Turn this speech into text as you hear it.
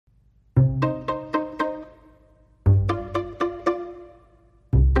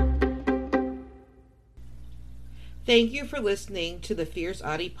Thank you for listening to the Fierce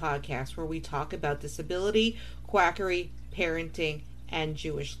Audie podcast, where we talk about disability, quackery, parenting, and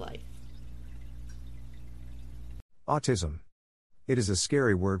Jewish life. Autism. It is a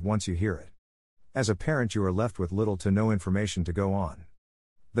scary word once you hear it. As a parent, you are left with little to no information to go on.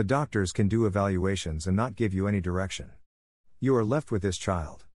 The doctors can do evaluations and not give you any direction. You are left with this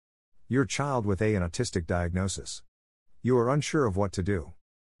child. Your child with an autistic diagnosis. You are unsure of what to do.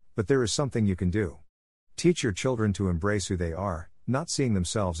 But there is something you can do. Teach your children to embrace who they are, not seeing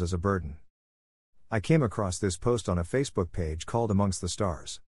themselves as a burden. I came across this post on a Facebook page called Amongst the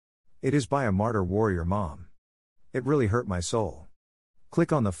Stars. It is by a martyr warrior mom. It really hurt my soul.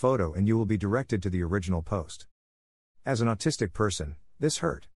 Click on the photo and you will be directed to the original post. As an autistic person, this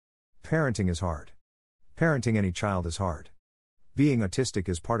hurt. Parenting is hard. Parenting any child is hard. Being autistic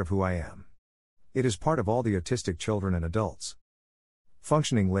is part of who I am. It is part of all the autistic children and adults.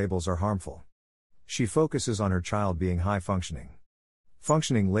 Functioning labels are harmful. She focuses on her child being high functioning.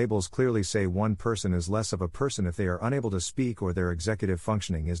 Functioning labels clearly say one person is less of a person if they are unable to speak or their executive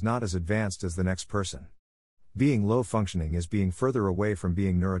functioning is not as advanced as the next person. Being low functioning is being further away from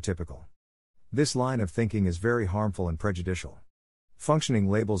being neurotypical. This line of thinking is very harmful and prejudicial. Functioning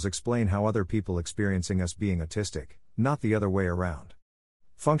labels explain how other people experiencing us being autistic, not the other way around.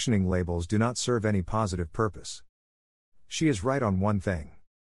 Functioning labels do not serve any positive purpose. She is right on one thing.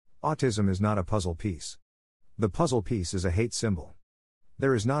 Autism is not a puzzle piece. The puzzle piece is a hate symbol.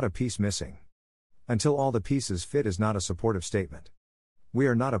 There is not a piece missing. Until all the pieces fit is not a supportive statement. We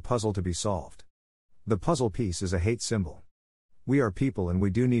are not a puzzle to be solved. The puzzle piece is a hate symbol. We are people and we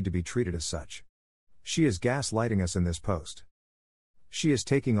do need to be treated as such. She is gaslighting us in this post. She is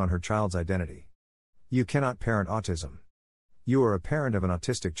taking on her child's identity. You cannot parent autism. You are a parent of an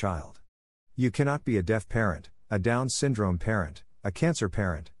autistic child. You cannot be a deaf parent, a Down syndrome parent, a cancer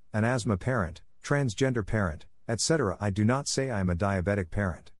parent, an asthma parent, transgender parent, etc. I do not say I am a diabetic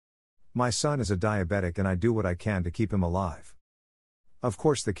parent. My son is a diabetic and I do what I can to keep him alive. Of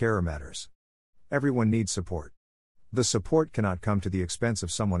course the carer matters. Everyone needs support. The support cannot come to the expense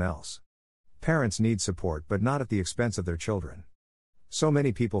of someone else. Parents need support but not at the expense of their children. So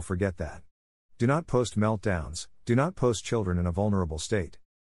many people forget that. Do not post meltdowns, do not post children in a vulnerable state.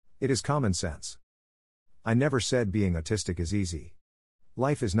 It is common sense. I never said being autistic is easy.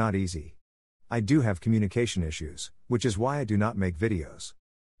 Life is not easy. I do have communication issues, which is why I do not make videos.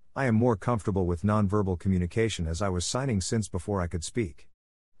 I am more comfortable with nonverbal communication as I was signing since before I could speak.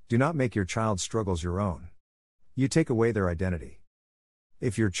 Do not make your child's struggles your own. You take away their identity.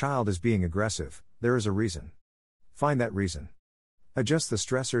 If your child is being aggressive, there is a reason. Find that reason. Adjust the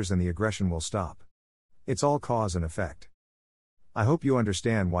stressors and the aggression will stop. It's all cause and effect. I hope you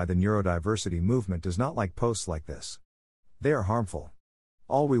understand why the neurodiversity movement does not like posts like this. They are harmful.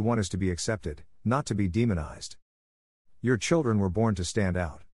 All we want is to be accepted, not to be demonized. Your children were born to stand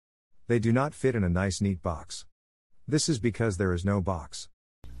out. They do not fit in a nice neat box. This is because there is no box.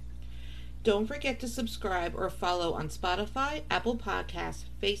 Don't forget to subscribe or follow on Spotify, Apple Podcasts,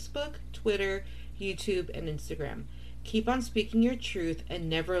 Facebook, Twitter, YouTube, and Instagram. Keep on speaking your truth and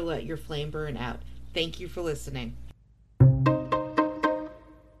never let your flame burn out. Thank you for listening.